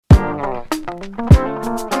Thank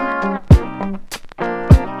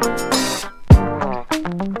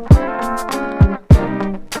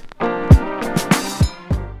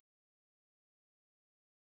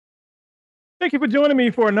you for joining me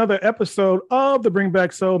for another episode of the Bring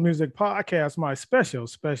Back Soul Music Podcast. My special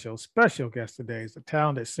guest today is a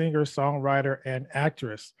talented singer, songwriter, and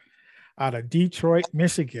actress out of Detroit,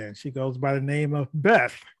 Michigan. She goes by the name of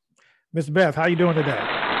Beth. Miss Beth, how you doing today?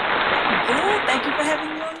 Good. Thank you for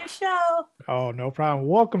having me on your show. Oh, no problem.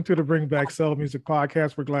 Welcome to the Bring Back Soul Music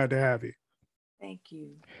Podcast. We're glad to have you. Thank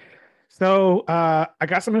you. So I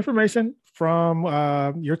got some information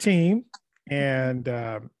from your team. And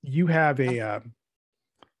you have a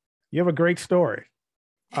great story.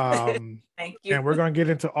 Thank you. And we're going to get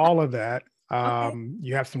into all of that. Okay.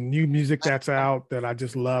 You have some new music that's out that I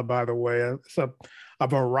just love, by the way. It's a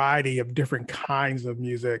variety of different kinds of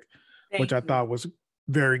music, which I thought was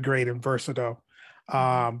very great and versatile.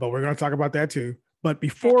 But we're going to talk about that too. But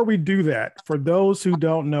before we do that, for those who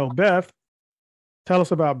don't know Beth, tell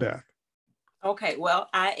us about Beth. Okay, well,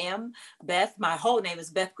 I am Beth. My whole name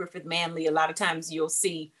is Beth Griffith Manley. A lot of times you'll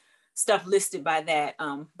see stuff listed by that,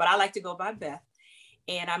 but I like to go by Beth.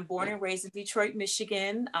 And I'm born and raised in Detroit,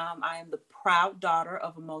 Michigan. I am the proud daughter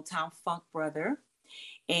of a Motown funk brother.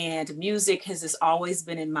 And music has just always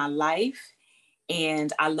been in my life.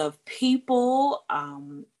 And I love people.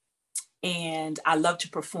 And I love to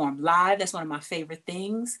perform live. That's one of my favorite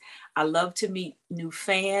things. I love to meet new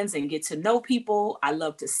fans and get to know people. I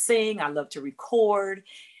love to sing. I love to record.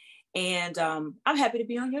 And I'm happy to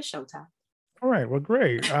be on your show, Ty. All right. Well,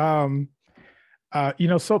 great. So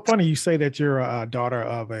funny you say that you're a daughter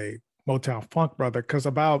of a Motown funk brother, because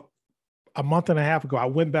about a month and a half ago, I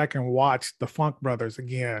went back and watched the Funk Brothers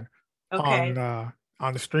again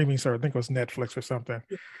on the streaming service. I think it was Netflix or something.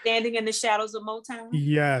 Standing in the Shadows of Motown?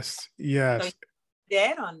 Yes. So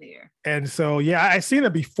Dad on there. And so, yeah, I seen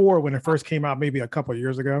it before when it first came out, maybe a couple of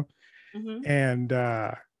years ago. Mm-hmm. And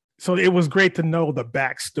so it was great to know the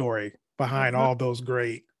backstory behind all those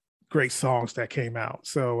great songs that came out.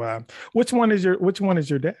 So which one is your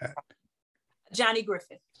dad? Johnny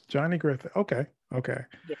Griffith. Johnny Griffith. Okay.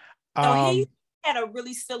 Yeah. So he had a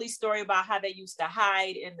really silly story about how they used to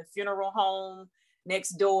hide in the funeral home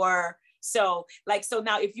next door. So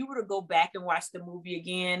now if you were to go back and watch the movie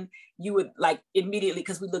again, you would like immediately,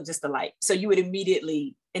 because we look just alike. So you would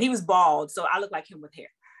immediately, and he was bald, so I look like him with hair.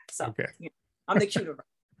 So okay. I'm the cuter.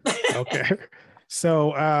 Okay.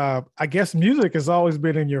 So I guess music has always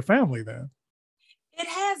been in your family then. It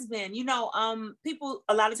has been, people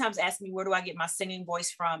a lot of times ask me, where do I get my singing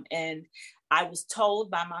voice from? And I was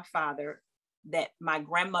told by my father that my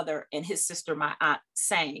grandmother and his sister, my aunt,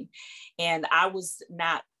 sang. And I was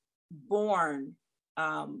not born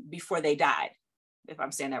before they died, if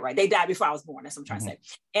I'm saying that right. They died before I was born. That's what I'm trying to say.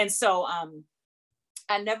 And so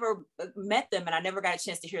I never met them and I never got a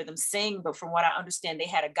chance to hear them sing. But from what I understand, they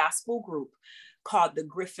had a gospel group called the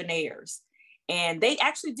Griffinaires. And they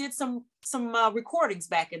actually did some recordings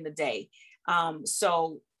back in the day.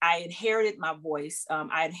 So I inherited my voice.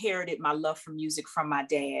 I inherited my love for music from my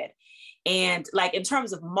dad. And like in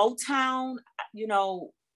terms of Motown,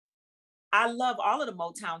 I love all of the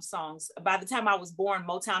Motown songs. By the time I was born,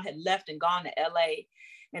 Motown had left and gone to LA.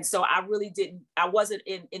 And so I wasn't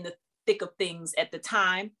in the thick of things at the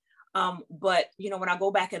time. But when I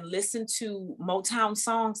go back and listen to Motown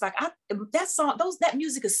songs, like that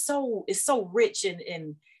music is so rich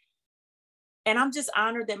and I'm just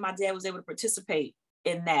honored that my dad was able to participate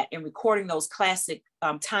in that and recording those classic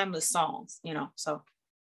timeless songs, so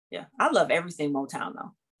yeah, I love everything Motown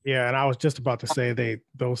though. Yeah, and I was just about to say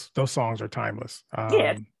those songs are timeless.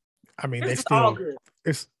 Yeah, I mean they still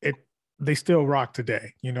they still rock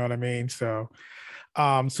today. You know what I mean? So,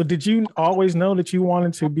 so did you always know that you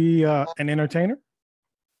wanted to be an entertainer?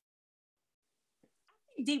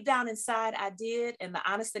 Deep down inside, I did, and the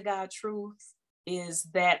honest to God truth is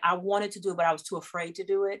that I wanted to do it, but I was too afraid to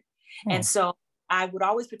do it, and so I would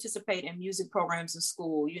always participate in music programs in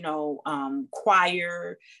school.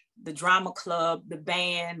 Choir, the drama club, the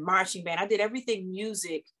band, marching band. I did everything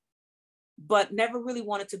music, but never really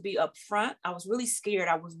wanted to be up front. I was really scared.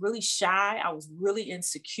 I was really shy. I was really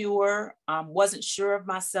insecure. Wasn't sure of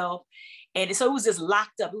myself. And so it was just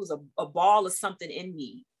locked up. It was a ball of something in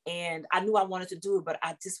me. And I knew I wanted to do it, but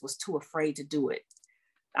I just was too afraid to do it,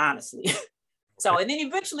 honestly. So, and then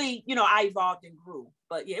eventually, I evolved and grew.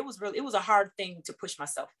 But yeah, it was a hard thing to push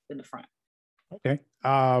myself in the front. Okay.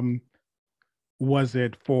 Was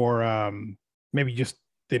it for maybe you just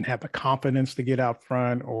didn't have the confidence to get out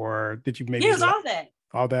front, or did you maybe? Yeah, it was all that.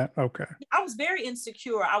 all that? Okay. I was very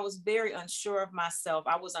insecure. I was very unsure of myself.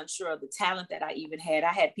 I was unsure of the talent that I even had.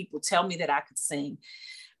 I had people tell me that I could sing,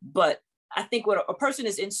 but I think when a person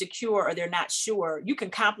is insecure or they're not sure, you can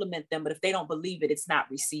compliment them, but if they don't believe it, it's not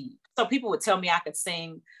received. So people would tell me I could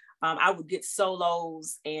sing. I would get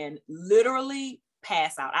solos and literally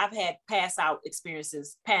pass out. I've had pass out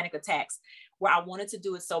experiences, panic attacks, where I wanted to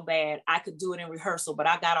do it so bad. I could do it in rehearsal, but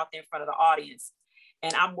I got out there in front of the audience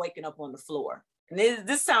and I'm waking up on the floor. And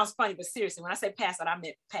this sounds funny, but seriously, when I say pass out, I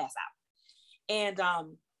meant pass out. And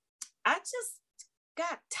I just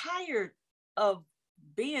got tired of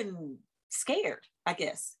being scared, I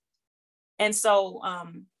guess. And so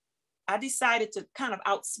I decided to kind of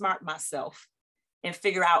outsmart myself and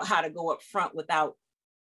figure out how to go up front without,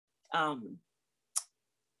 I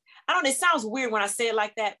don't know, it sounds weird when I say it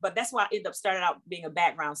like that, but that's why I ended up starting out being a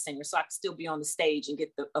background singer, so I could still be on the stage and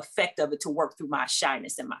get the effect of it to work through my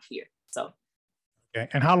shyness and my fear. So. Okay.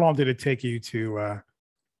 And how long did it take you to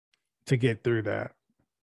get through that?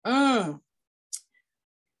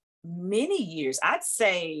 Many years. I'd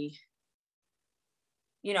say,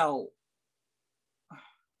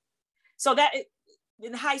 so that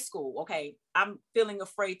in high school, okay, I'm feeling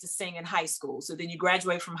afraid to sing in high school. So then you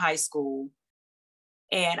graduate from high school.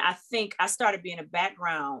 And I think I started being a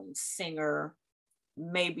background singer,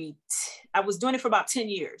 I was doing it for about 10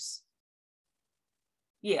 years.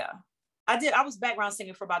 Yeah, I was background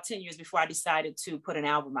singing for about 10 years before I decided to put an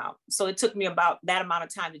album out. So it took me about that amount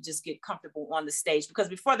of time to just get comfortable on the stage, because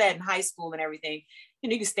before that in high school and everything,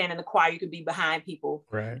 you could stand in the choir, you could be behind people.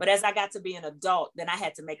 Right. But as I got to be an adult, then I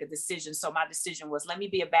had to make a decision. So my decision was, let me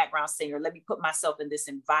be a background singer. Let me put myself in this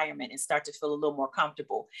environment and start to feel a little more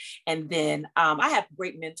comfortable. And then I have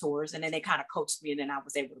great mentors, and then they kind of coached me, and then I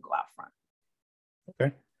was able to go out front.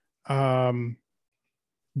 Okay.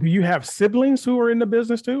 Do you have siblings who are in the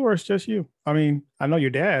business too, or it's just you? I mean, I know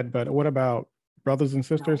your dad, but what about brothers and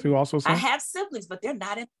sisters who also sing? I have siblings, but they're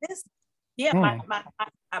not in business. Yeah,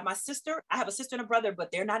 my sister, I have a sister and a brother,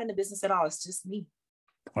 but they're not in the business at all. It's just me.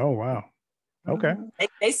 Oh, wow. Okay.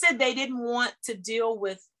 They said they didn't want to deal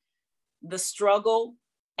with the struggle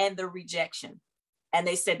and the rejection. And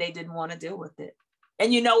they said they didn't want to deal with it.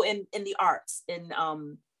 And, in the arts, in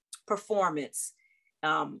performance,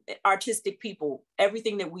 artistic people,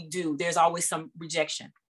 everything that we do, there's always some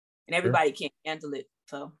rejection, and everybody can't handle it.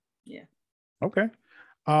 So, yeah. Okay.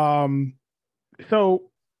 So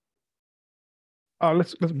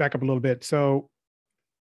let's back up a little bit. So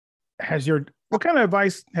what kind of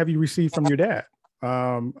advice have you received from your dad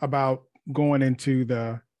about going into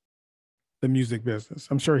the music business?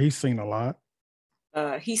 I'm sure he's seen a lot.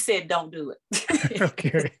 He said, don't do it.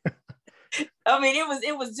 Okay. I mean,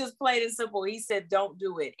 it was just plain and simple. He said, don't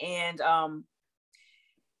do it. And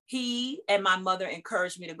he and my mother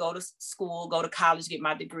encouraged me to go to school, go to college, get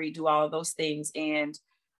my degree, do all of those things. And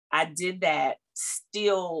I did that,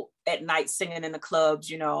 still at night singing in the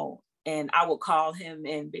clubs, and I would call him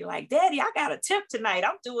and be like, Daddy, I got a tip tonight.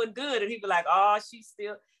 I'm doing good. And he'd be like, oh,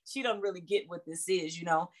 she doesn't really get what this is,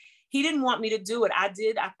 He didn't want me to do it. I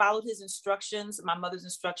followed his instructions, my mother's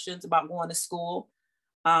instructions about going to school.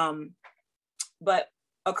 But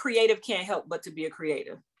a creative can't help but to be a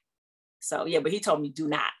creative. So, yeah, but he told me, do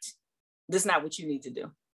not. This is not what you need to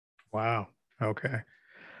do. Wow. Okay.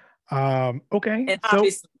 Okay. And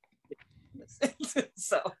obviously,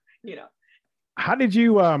 so, How did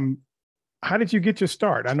you get your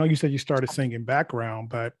start? I know you said you started singing background,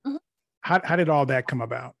 but how did all that come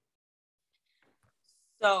about?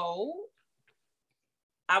 So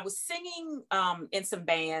I was singing in some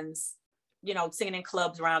bands, singing in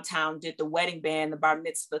clubs around town, did the wedding band, the bar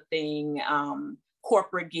mitzvah thing,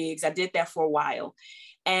 corporate gigs. I did that for a while.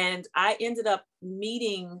 And I ended up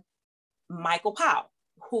meeting Michael Powell,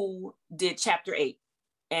 who did Chapter 8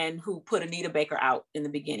 and who put Anita Baker out in the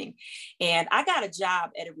beginning. And I got a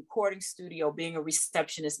job at a recording studio being a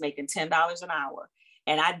receptionist, making $10 an hour.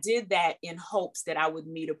 And I did that in hopes that I would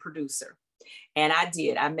meet a producer. And I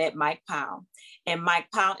did. I met Mike Powell, and Mike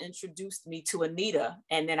Powell introduced me to Anita,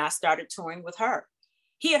 and then I started touring with her.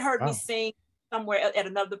 He had heard me sing somewhere at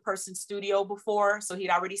another person's studio before, so he'd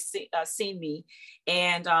already seen me.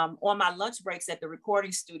 And on my lunch breaks at the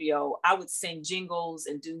recording studio, I would sing jingles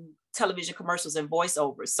and do television commercials and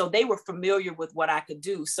voiceovers. So they were familiar with what I could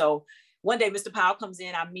do. So one day, Mr. Powell comes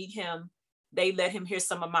in, I meet him. They let him hear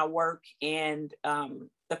some of my work, and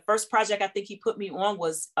the first project I think he put me on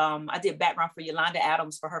was I did background for Yolanda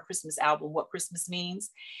Adams for her Christmas album, What Christmas Means.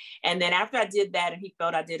 And then after I did that and he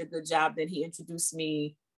felt I did a good job, then he introduced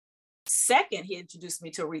me to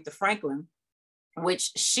Aretha Franklin,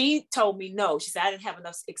 which she told me no. She said I didn't have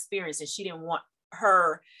enough experience and she didn't want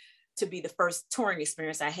her to be the first touring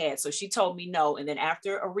experience I had. So she told me no. And then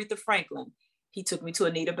after Aretha Franklin, he took me to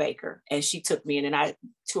Anita Baker, and she took me in, and I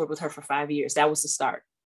toured with her for 5 years. That was the start.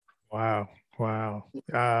 Wow. Wow.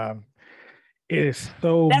 It is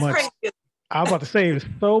so That's much. crazy. I was about to say, there's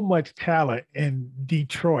so much talent in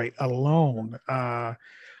Detroit alone.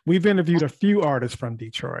 We've interviewed a few artists from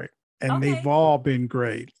Detroit, and they've all been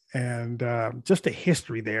great. And just the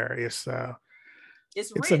history there is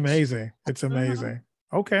it's amazing. It's amazing.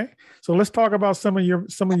 Okay, so let's talk about some of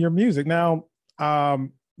your music now.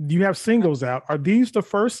 You have singles out. Are these the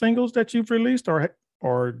first singles that you've released,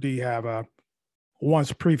 or do you have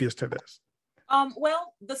ones previous to this?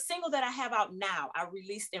 Well, the single that I have out now, I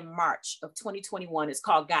released in March of 2021. It's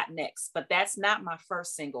called Got Next, but that's not my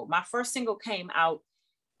first single. My first single came out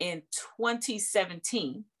in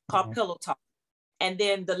 2017 called Pillow Talk. And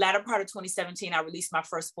then the latter part of 2017, I released my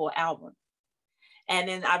first full album. And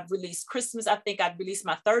then I've released Christmas. I think I released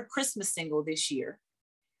my third Christmas single this year.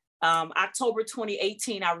 October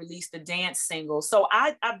 2018, I released a dance single. So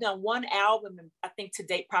I've done one album, and I think to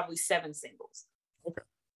date, probably 7 singles. Okay.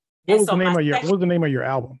 What was the name of your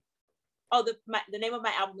album? Oh, the name of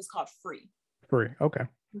my album is called Free. Free. Okay.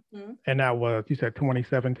 And that was, you said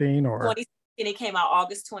 2017 or? 2017, it came out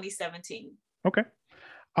August 2017. Okay.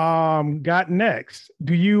 Got Next.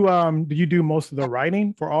 Do you do most of the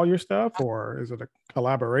writing for all your stuff, or is it a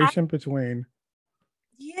collaboration between?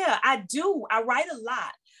 Yeah, I do. I write a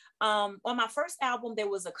lot. On my first album, there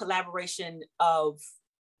was a collaboration of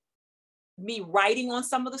me writing on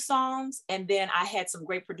some of the songs, and then I had some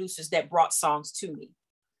great producers that brought songs to me.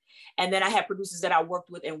 And then I had producers that I worked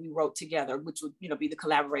with and we wrote together, which would, be the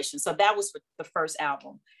collaboration. So that was for the first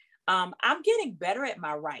album. I'm getting better at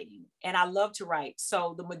my writing, and I love to write.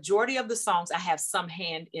 So the majority of the songs, I have some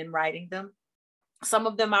hand in writing them. Some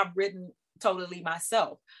of them I've written totally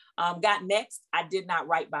myself. Got Next, I did not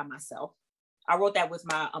write by myself. I wrote that with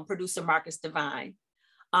my producer, Marcus Divine.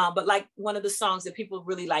 But like one of the songs that people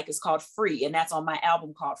really like is called Free, and that's on my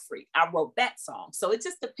album called Free. I wrote that song. So it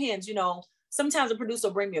just depends, sometimes a producer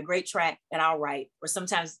will bring me a great track and I'll write, or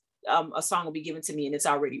sometimes a song will be given to me and it's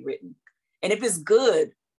already written. And if it's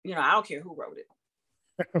good, I don't care who wrote it.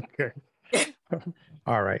 Okay.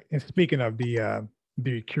 All right. And speaking of the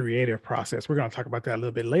creative process, we're going to talk about that a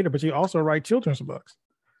little bit later, but you also write children's books,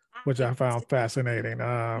 which I found fascinating,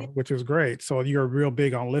 which is great. So you're real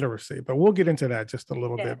big on literacy, but we'll get into that just a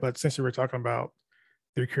little bit. But since you were talking about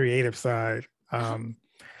the creative side,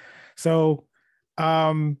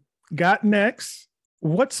 Got Next,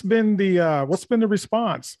 what's been the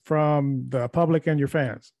response from the public and your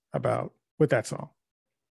fans with that song?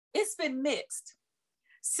 It's been mixed.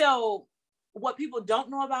 So what people don't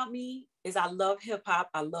know about me is I love hip hop,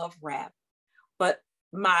 I love rap, but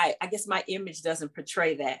I guess my image doesn't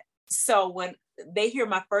portray that. So when they hear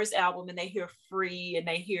my first album and they hear Free and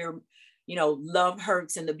they hear, Love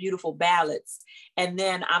Hurts and the beautiful ballads, and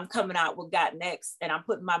then I'm coming out with Got Next and I'm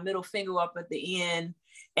putting my middle finger up at the end,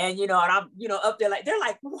 and and I'm up there, like they're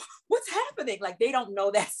like, what's happening? Like they don't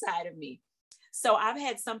know that side of me. So I've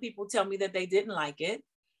had some people tell me that they didn't like it.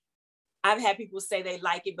 I've had people say they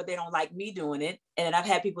like it, but they don't like me doing it. And I've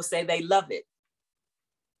had people say they love it.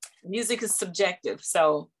 Music is subjective.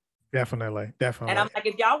 So definitely. And I'm like,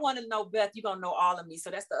 if y'all want to know Beth, you're going to know all of me.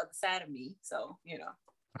 So that's the other side of me. So,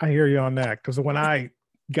 I hear you on that. Because when I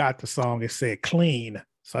got the song, it said clean.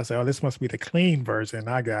 So I said, oh, this must be the clean version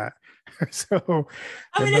I got. So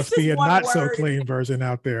there must be a not so clean version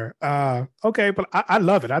out there. Okay, but I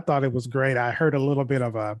love it. I thought it was great. I heard a little bit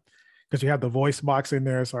of because you have the voice box in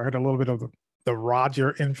there. So I heard a little bit of the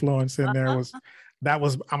Roger influence in there. That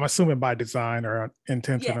was, I'm assuming, by design or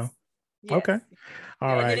intentional. Yes. Okay.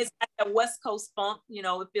 All right. And it's like a West Coast funk,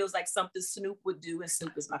 it feels like something Snoop would do, and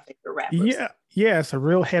Snoop is my favorite rapper. Yeah. It's a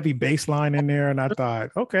real heavy bass line in there. And I thought,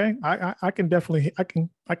 okay, I can definitely,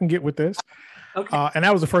 I can get with this. Okay. And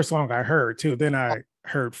that was the first song I heard too. Then I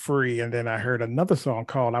heard Free, and then I heard another song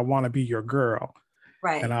called I Want to Be Your Girl.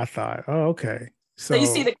 Right. And I thought, oh, okay. So you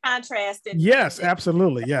see the contrast. Yes,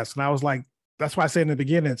 absolutely. Yes. And I was like, that's why I said in the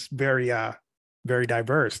beginning, it's very, very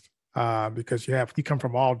diverse, because you come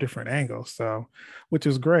from all different angles. So, which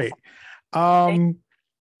is great. What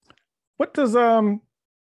does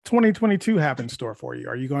 2022 have in store for you?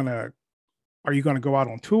 Are you gonna go out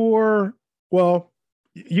on tour? Well,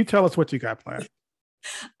 you tell us what you got planned.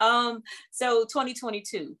 So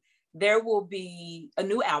 2022, there will be a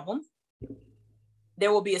new album.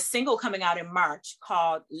 There will be a single coming out in March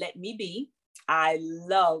called Let Me Be. I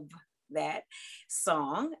love that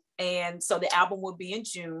song. And so the album will be in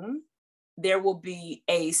June. There will be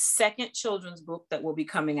a second children's book that will be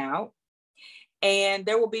coming out. And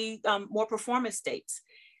there will be more performance dates.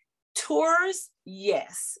 Tours,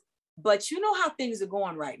 yes. But you know how things are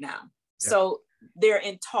going right now. Yeah. So they're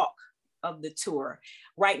in talk of the tour.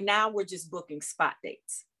 Right now, we're just booking spot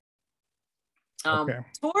dates. Okay.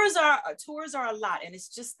 Tours are a lot, and it's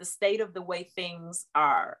just the state of the way things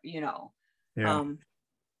are, you know. Yeah.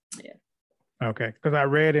 Okay, because I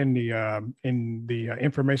read in the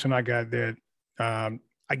information I got that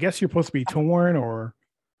I guess you're supposed to be touring or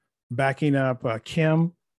backing up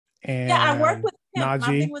Kim and I work with him. Najee. I've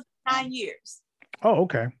been with him 9 years. Oh,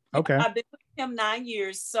 okay. Okay. I've been with him 9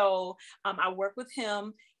 years. So I work with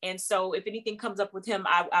him. And so if anything comes up with him,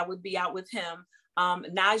 I would be out with him.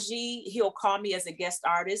 Najee, he'll call me as a guest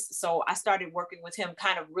artist. So I started working with him,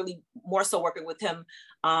 kind of really more so working with him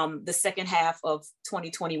the second half of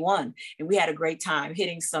 2021. And we had a great time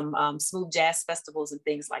hitting some smooth jazz festivals and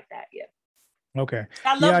things like that. Yeah. Okay.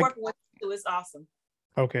 I love working with him too. It's awesome.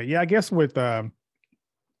 Okay. Yeah, I guess with the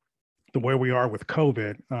way we are with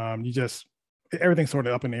COVID, you just, everything's sort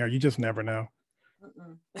of up in the air. You just never know.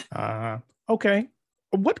 Okay.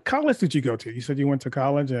 What college did you go to? You said you went to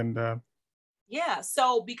college and... Yeah.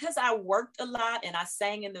 So because I worked a lot and I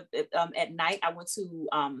sang in the at night, I went to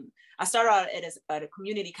I started out at a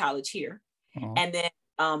community college here, and then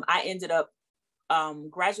I ended up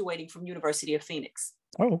graduating from University of Phoenix.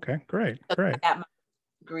 Oh, okay, great. I got my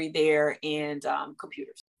degree there in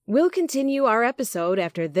computers. We'll continue our episode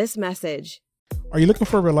after this message. Are you looking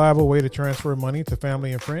for a reliable way to transfer money to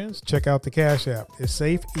family and friends? Check out the Cash App. It's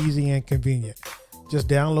safe, easy, and convenient. Just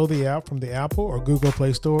download the app from the Apple or Google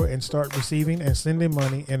Play Store and start receiving and sending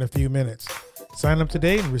money in a few minutes. Sign up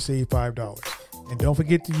today and receive $5. And don't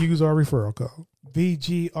forget to use our referral code,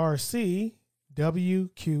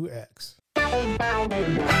 VGRCWQX.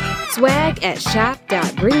 Swag at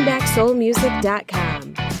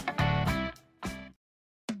shop.bringbacksoulmusic.com.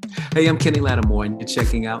 Hey, I'm Kenny Lattimore, and you're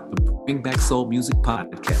checking out the Bring Back Soul Music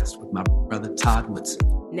podcast with my brother Todd Woodson.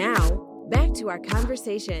 Now, back to our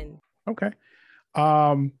conversation. Okay.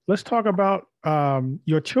 Let's talk about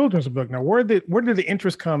your children's book. Now, where did the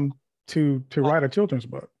interest come to write a children's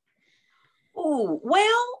book? Oh,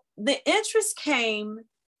 well, the interest came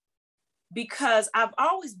because I've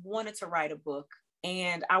always wanted to write a book,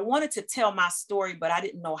 and I wanted to tell my story, but I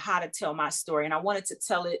didn't know how to tell my story. And I wanted to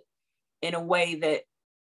tell it in a way that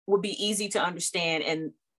would be easy to understand.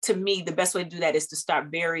 And to me, the best way to do that is to start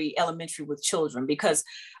very elementary with children, because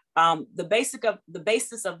the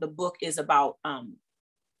basis of the book is about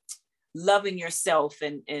loving yourself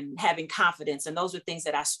and having confidence. And those are things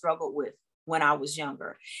that I struggled with when I was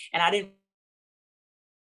younger. And I didn't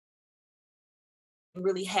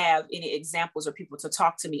really have any examples or people to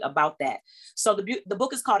talk to me about that. So the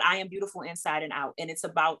book is called I Am Beautiful Inside and Out. And it's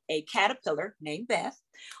about a caterpillar named Beth,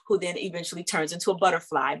 who then eventually turns into a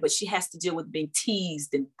butterfly, but she has to deal with being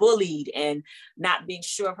teased and bullied and not being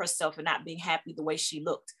sure of herself and not being happy the way she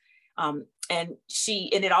looked. And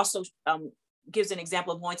it also gives an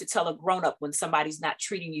example of wanting to tell a grown-up when somebody's not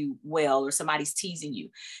treating you well or somebody's teasing you.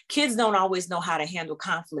 Kids don't always know how to handle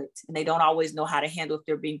conflict, and they don't always know how to handle if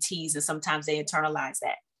they're being teased, and sometimes they internalize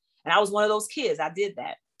that. And I was one of those kids. I did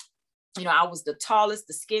that. You know, I was the tallest,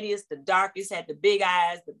 the skinniest, the darkest, had the big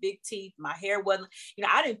eyes, the big teeth. My hair wasn't,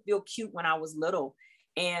 I didn't feel cute when I was little.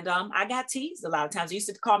 And I got teased a lot of times. They used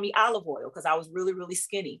to call me olive oil because I was really, really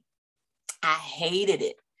skinny. I hated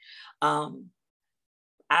it.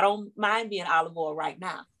 I don't mind being olive oil right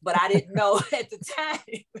now, but I didn't know at the time,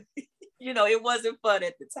 it wasn't fun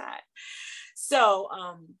at the time. So,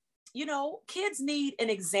 kids need an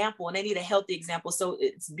example, and they need a healthy example. So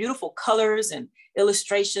it's beautiful colors and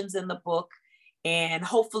illustrations in the book, and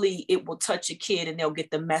hopefully it will touch a kid and they'll get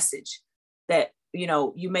the message that,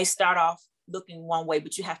 you may start off looking one way,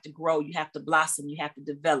 but you have to grow, you have to blossom, you have to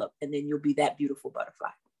develop, and then you'll be that beautiful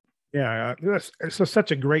butterfly. Yeah, it's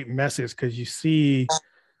such a great message, because you see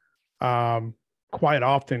quite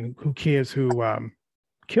often kids who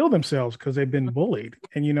kill themselves because they've been bullied.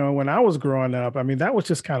 And, when I was growing up, that was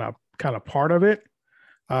just kind of part of it.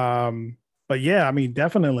 But yeah,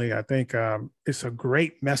 definitely, I think it's a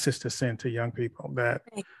great message to send to young people that,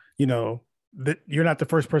 that you're not the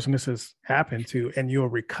first person this has happened to, and you'll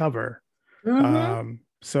recover. Mm-hmm.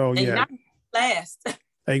 So yeah, not last.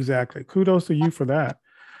 Exactly. Kudos to you for that.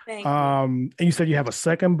 Thank you. And you said you have a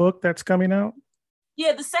second book that's coming out?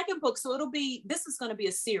 Yeah, the second book. So this is going to be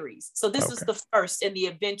a series. So this is the first in the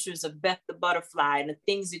adventures of Beth the butterfly and the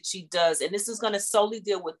things that she does. And this is going to solely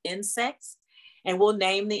deal with insects. And we'll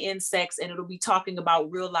name the insects, and it'll be talking about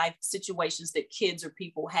real life situations that kids or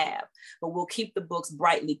people have. But we'll keep the books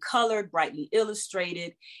brightly colored, brightly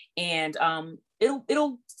illustrated. And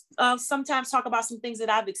it'll sometimes talk about some things that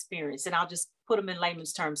I've experienced. And I'll just put them in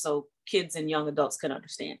layman's terms so kids and young adults can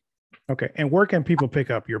understand. Okay. And where can people pick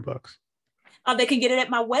up your books? They can get it at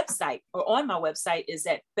my website, or on my website is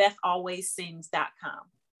at bethalwayssings.com.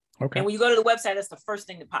 Okay. And when you go to the website, that's the first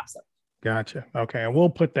thing that pops up. Gotcha. Okay. And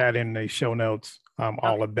we'll put that in the show notes,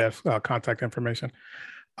 all of Beth's contact information.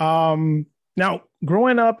 Now,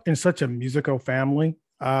 growing up in such a musical family,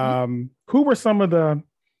 who were some of the,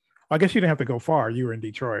 I guess you didn't have to go far. You were in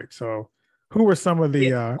Detroit. So who were some of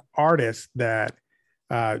the artists that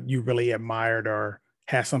you really admired or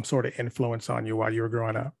had some sort of influence on you while you were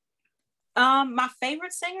growing up? My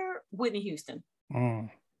favorite singer, Whitney Houston.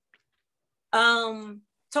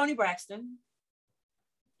 Toni Braxton,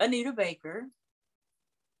 Anita Baker,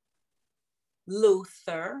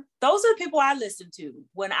 Luther. Those are the people I listened to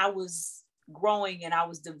when I was growing and I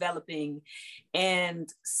was developing and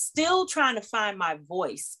still trying to find my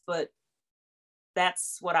voice, but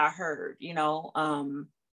that's what I heard, those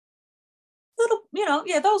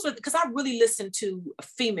were, because I really listened to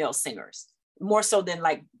female singers more so than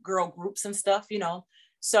like girl groups and stuff,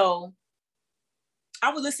 so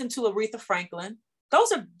I would listen to Aretha Franklin.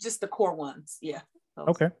 Those are just the core ones. Yeah. Those.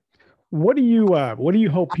 Okay. What do you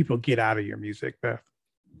hope people get out of your music, Beth?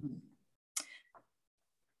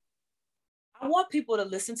 I want people to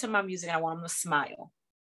listen to my music and I want them to smile.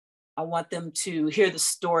 I want them to hear the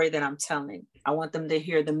story that I'm telling. I want them to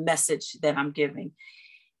hear the message that I'm giving.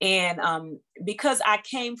 And because I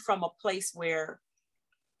came from a place where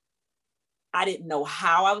I didn't know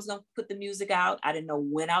how I was going to put the music out. I didn't know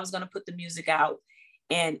when I was going to put the music out.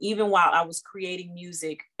 And even while I was creating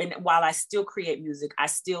music, and while I still create music, I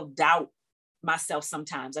still doubt myself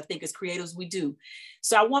sometimes. I think as creatives, we do.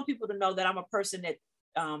 So I want people to know that I'm a person that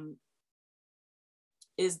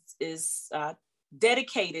is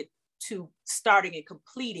dedicated to starting and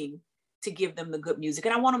completing to give them the good music.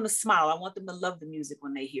 And I want them to smile. I want them to love the music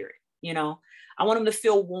when they hear it. I want them to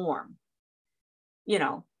feel warm,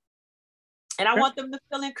 and I want them to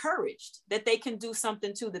feel encouraged that they can do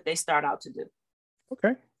something too that they start out to do.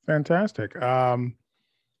 Okay, fantastic. Wow,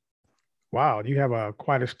 you have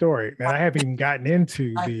quite a story. And I haven't even gotten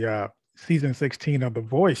into the season 16 of The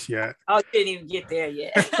Voice yet. Oh, you didn't even get there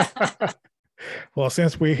yet. Well,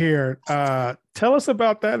 since we're here, tell us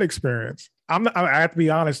about that experience. I have to be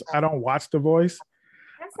honest, I don't watch The Voice.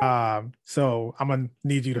 So I'm gonna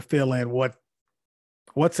need you to fill in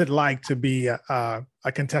what's it like to be a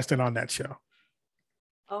contestant on that show.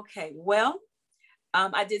 Okay, well,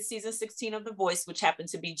 I did season 16 of The Voice, which happened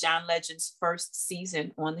to be John Legend's first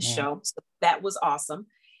season on the show. So that was awesome.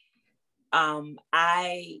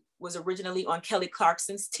 I was originally on Kelly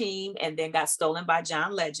Clarkson's team and then got stolen by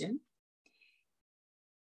John Legend.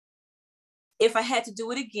 If I had to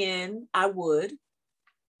do it again, I would.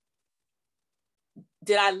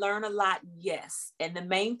 Did I learn a lot? Yes. And the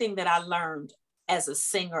main thing that I learned as a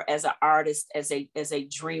singer, as an artist, as a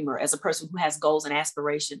dreamer, as a person who has goals and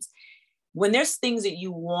aspirations, when there's things that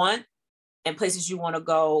you want and places you want to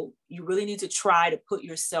go, you really need to try to put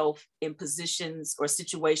yourself in positions or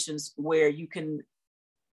situations where you can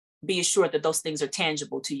be assured that those things are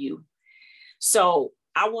tangible to you. So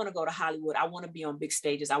I want to go to Hollywood. I want to be on big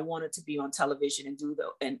stages. I wanted to be on television and do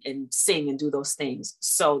and sing and do those things.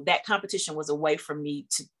 So that competition was a way for me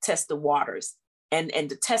to test the waters and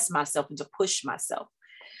to test myself and to push myself.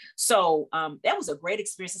 So that was a great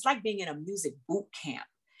experience. It's like being in a music boot camp.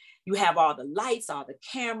 You have all the lights, all the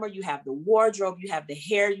camera, you have the wardrobe, you have the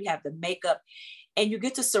hair, you have the makeup, and you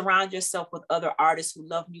get to surround yourself with other artists who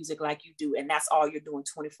love music like you do. And that's all you're doing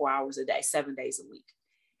 24 hours a day, 7 days a week.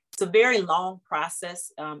 It's a very long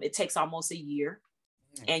process. It takes almost a year,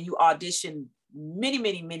 and you audition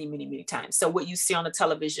many times. So what you see on the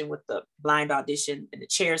television with the blind audition and the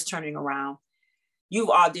chairs turning around, you've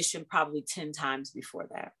auditioned probably 10 times before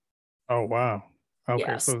that. Oh, wow. Okay,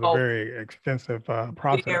 yeah, so it's a very extensive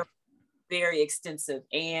process. Very, very extensive.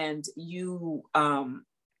 And you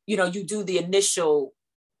do the initial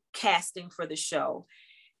casting for the show.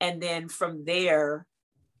 And then from there,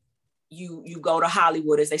 you go to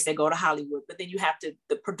Hollywood, as they say, go to Hollywood. But then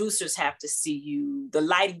the producers have to see you, the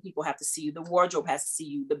lighting people have to see you, the wardrobe has to see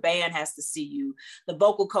you, the band has to see you, the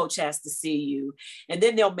vocal coach has to see you, and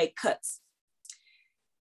then they'll make cuts.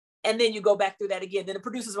 And then you go back through that again. Then the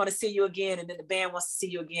producers want to see you again, and then the band wants to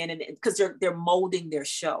see you again, and because they're molding their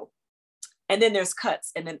show. And then there's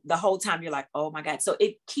cuts, and then the whole time you're like, oh my God. So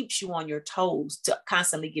it keeps you on your toes to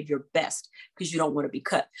constantly give your best because you don't want to be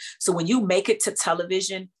cut. So when you make it to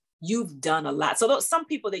television, you've done a lot. So some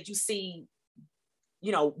people that you see,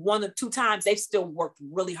 1 or 2 times, they've still worked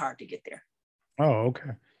really hard to get there. Oh,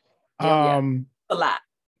 okay. A lot.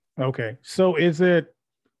 Okay. So is it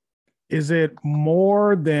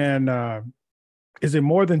more than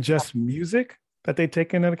just music? that they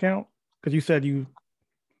take into account? Because you said you.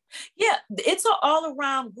 Yeah, it's all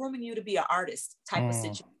around grooming you to be an artist type of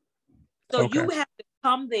situation. So you have to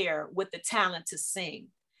come there with the talent to sing.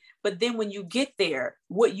 But then when you get there,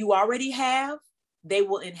 what you already have, they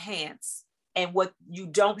will enhance. And what you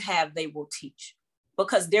don't have, they will teach.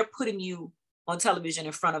 Because they're putting you on television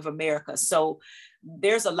in front of America. So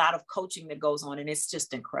there's a lot of coaching that goes on, and it's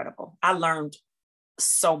just incredible. I learned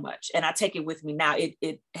so much, and I take it with me now.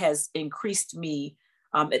 It has increased me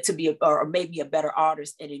to be or maybe a better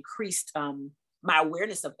artist, and increased my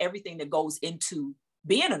awareness of everything that goes into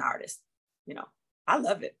being an artist. You know, I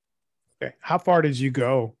love it. Okay. How far did you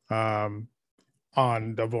go on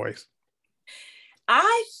The Voice?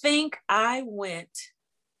 I think I went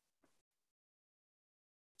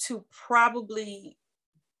to probably,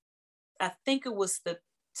 I think it was the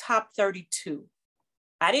top 32.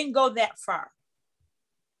 I didn't go that far.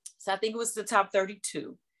 So I think it was the top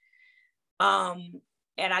 32. And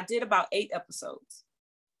I did about 8 episodes.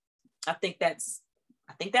 I think that's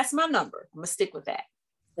my number. I'm gonna stick with that.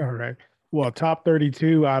 All right. Well, top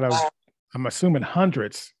 32 out of, I'm assuming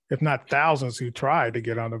hundreds, if not thousands, who tried to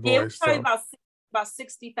get on The Voice. Yeah, it was probably about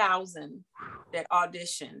 60,000 that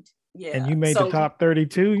auditioned. Yeah. And you made the top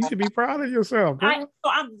 32. You should be proud of yourself. I'm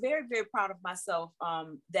very, very proud of myself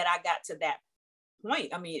that I got to that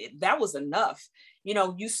point. I mean, that was enough. You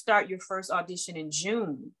know, you start your first audition in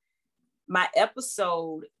June. My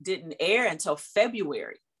episode didn't air until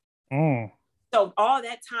February. So all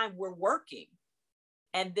that time we're working.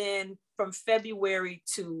 And then from February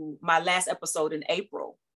to my last episode in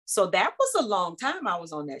April. So that was a long time I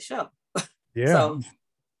was on that show. Yeah.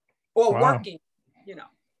 Working, you know.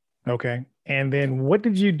 Okay. And then what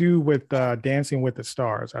did you do with Dancing with the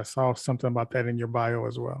Stars? I saw something about that in your bio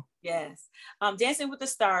as well. Yes. Dancing with the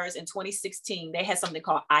Stars in 2016, they had something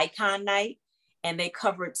called Icon Night, and they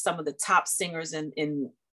covered some of the top singers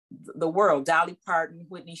in the world: Dolly Parton,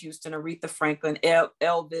 Whitney Houston, Aretha Franklin,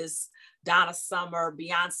 Elvis, Donna Summer,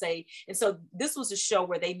 Beyonce. And so this was a show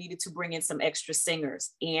where they needed to bring in some extra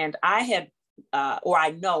singers. And I had,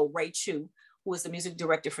 I know Ray Chu, who was the music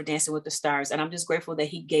director for Dancing with the Stars. And I'm just grateful that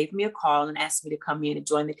he gave me a call and asked me to come in and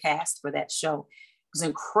join the cast for that show. It was an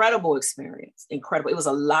incredible experience, incredible. It was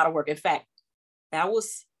a lot of work. In fact, that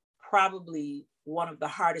was probably one of the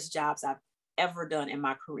hardest jobs I've ever done in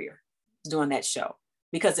my career, doing that show,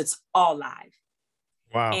 because it's all live.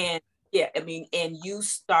 Wow. And yeah, I mean, and you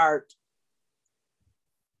start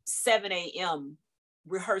 7 a.m.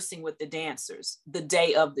 rehearsing with the dancers the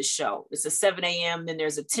day of the show. It's a 7 a.m., then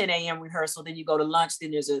there's a 10 a.m. rehearsal, then you go to lunch,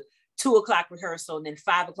 then there's a 2 o'clock rehearsal, and then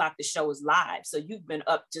 5 o'clock the show is live. So you've been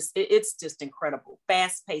up it's just incredible.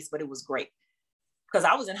 Fast paced, but it was great. Because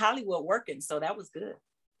I was in Hollywood working, so that was good.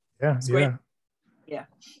 Yeah, yeah. Yeah.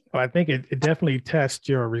 Well, I think it definitely tests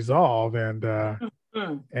your resolve and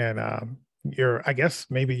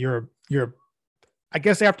I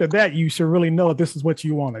guess after that you should really know if this is what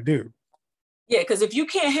you want to do. Yeah, because if you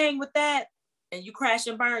can't hang with that and you crash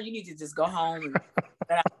and burn, you need to just go home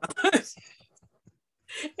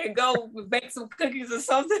and go bake some cookies or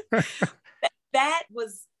something. That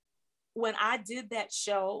was when I did that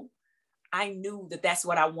show. I knew that that's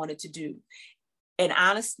what I wanted to do. And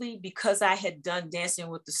honestly, because I had done Dancing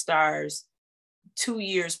with the Stars 2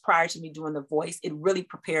 years prior to me doing The Voice, it really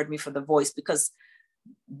prepared me for The Voice, because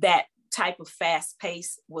that type of fast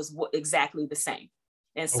pace was exactly the same.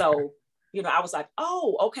 And so, you know, I was like,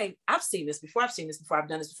 oh, okay, I've seen this before. I've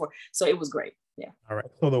done this before. So it was great. Yeah. All right.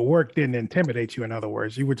 So the work didn't intimidate you. In other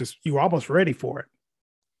words, you were almost ready for it.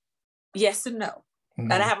 Yes and no.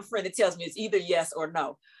 Mm-hmm. And I have a friend that tells me it's either yes or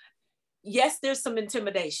no. Yes, there's some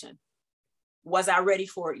intimidation. Was I ready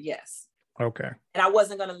for it? Yes. Okay. And I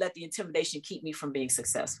wasn't going to let the intimidation keep me from being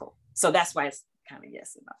successful. So that's why it's kind of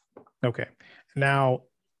yes and no. Okay. Now,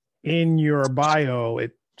 in your bio,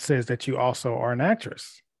 it says that you also are an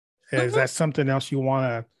actress. Is that something else you want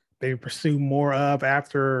to maybe pursue more of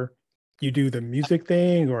after you do the music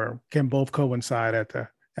thing, or can both coincide at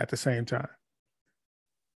the same time?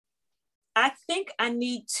 I think I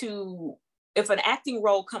need to, if an acting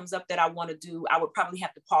role comes up that I want to do, I would probably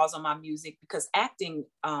have to pause on my music, because acting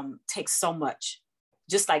takes so much,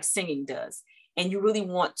 just like singing does. And you really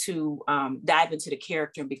want to dive into the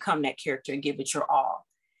character and become that character and give it your all.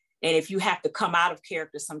 And if you have to come out of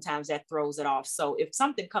character, sometimes that throws it off. So if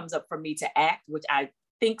something comes up for me to act, which I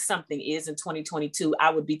think something is in 2022,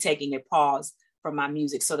 I would be taking a pause from my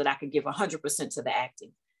music so that I could give 100% to the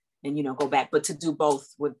acting and, you know, go back. But to do both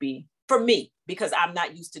would be, for me, because I'm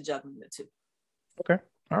not used to juggling the two. Okay.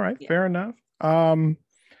 All right. Yeah. Fair enough.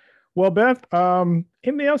 Well, Beth,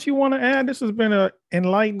 anything else you want to add? This has been a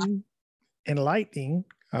enlightening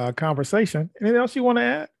conversation. Anything else you want to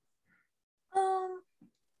add?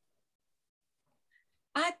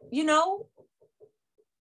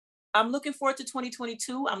 I'm looking forward to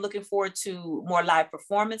 2022. I'm looking forward to more live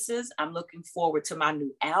performances. I'm looking forward to my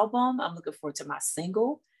new album. I'm looking forward to my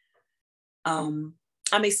single. I'm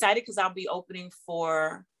excited because I'll be opening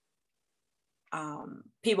for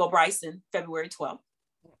Peabo Bryson February 12th.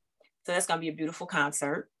 So that's going to be a beautiful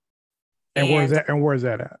concert. And where is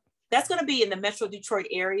that at? That's going to be in the Metro Detroit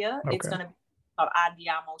area. Okay. It's going to be called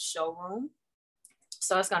Andiamo Showroom.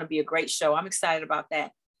 So it's going to be a great show. I'm excited about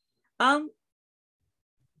that.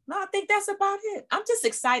 No, I think that's about it. I'm just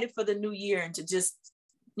excited for the new year and to just,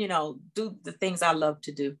 do the things I love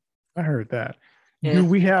to do. I heard that. Yeah. Do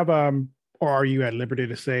we have, or are you at liberty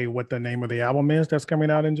to say what the name of the album is that's coming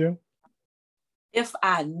out in June? If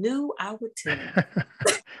I knew, I would tell you.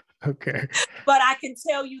 Okay. But I can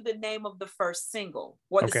tell you the name of the first single,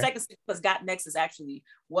 or the second single, because Got Next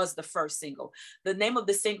was the first single. The name of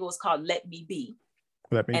the single is called Let Me Be.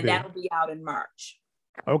 And that'll be out in March.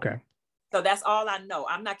 Okay. So that's all I know.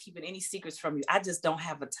 I'm not keeping any secrets from you. I just don't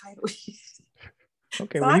have a title.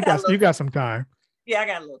 Okay, so well, you got some time. Yeah, I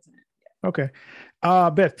got a little time. Yeah. Okay.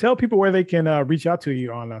 Beth, tell people where they can reach out to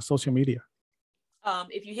you on social media.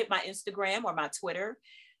 If you hit my Instagram or my Twitter,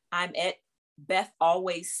 I'm at Beth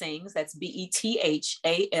Always Sings. That's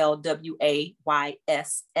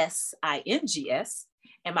BETHALWAYSSINGS.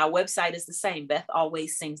 And my website is the same,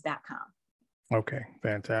 BethAlwaysSings.com. Okay,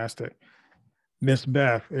 fantastic. Miss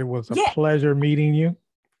Beth, it was a pleasure meeting you.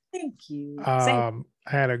 Thank you. I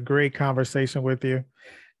had a great conversation with you.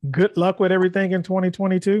 Good luck with everything in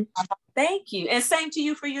 2022. Thank you. And same to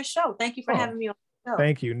you for your show. Thank you for having me on the show.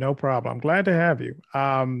 Thank you. No problem. I'm glad to have you.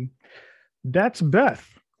 That's Beth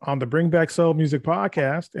on the Bring Back Soul Music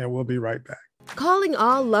podcast, and we'll be right back. Calling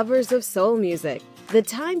all lovers of soul music. The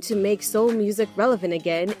time to make soul music relevant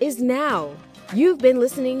again is now. You've been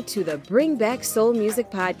listening to the Bring Back Soul Music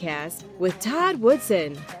podcast with Todd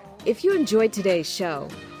Woodson. If you enjoyed today's show,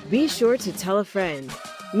 be sure to tell a friend.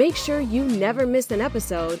 Make sure you never miss an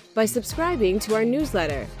episode by subscribing to our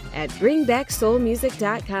newsletter at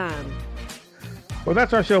bringbacksoulmusic.com. Well,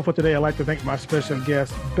 that's our show for today. I'd like to thank my special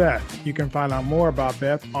guest, Beth. You can find out more about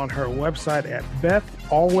Beth on her website at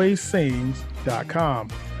BethAlwaysSings.com.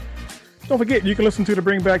 Don't forget, you can listen to the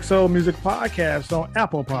Bring Back Soul Music podcast on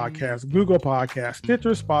Apple Podcasts, Google Podcasts,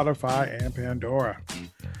 Stitcher, Spotify, and Pandora.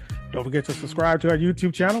 Don't forget to subscribe to our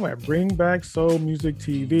YouTube channel at Bring Back Soul Music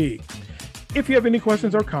TV. If you have any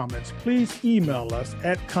questions or comments, please email us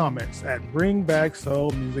at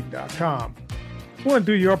comments@bringbacksoulmusic.com. If you want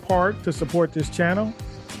to do your part to support this channel,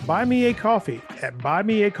 buy me a coffee at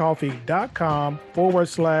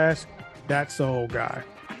buymeacoffee.com/thatsoulguy.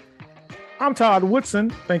 I'm Todd Woodson.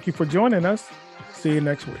 Thank you for joining us. See you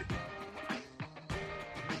next week.